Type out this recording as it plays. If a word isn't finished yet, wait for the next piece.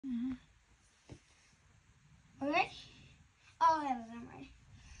Alright? Oh, yeah, I'm ready.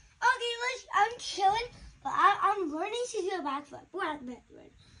 Okay, I'm chilling, but I'm learning to do a backflip.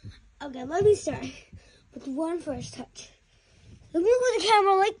 Okay, let me start with one first touch. Let me move the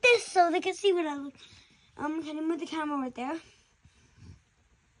camera like this so they can see what I look. Can you move the camera right there?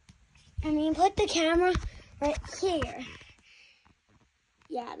 And then put the camera right here.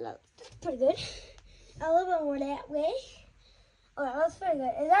 Yeah, that's pretty good. A little bit more that way. Okay, that's pretty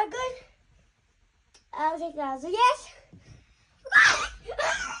good. Is that good? I'll take that as a yes.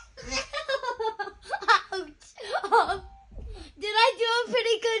 Ouch. Did I do a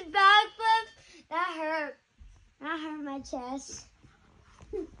pretty good backflip? That hurt. That hurt my chest.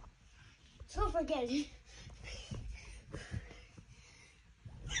 So forget it.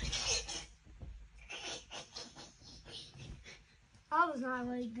 That was not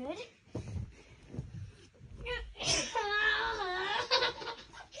really good.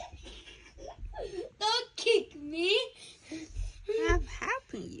 Don't kick me. I'm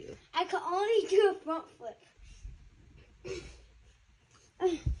helping you. I can only do a front flip.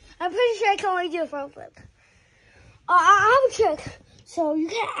 I'm pretty sure I can only do a front flip. I have a trick. So you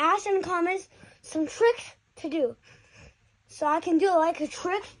can ask in the comments some tricks to do. So I can do like a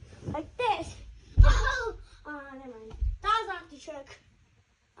trick like this. Oh, never mind. That's not the trick.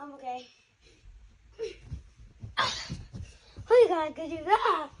 I'm okay. Oh, you gotta do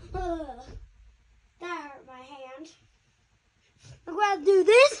that. That hurt my hand. I'm gonna do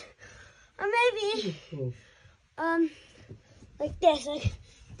this. Or maybe like this. Like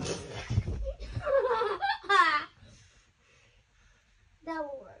that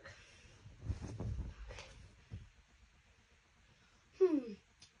will work.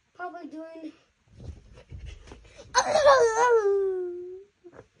 Probably doing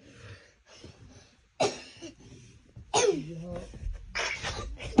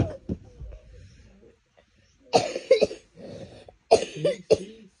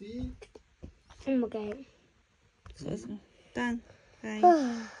See? I'm okay. So, done. Bye.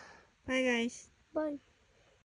 Bye, guys. Bye.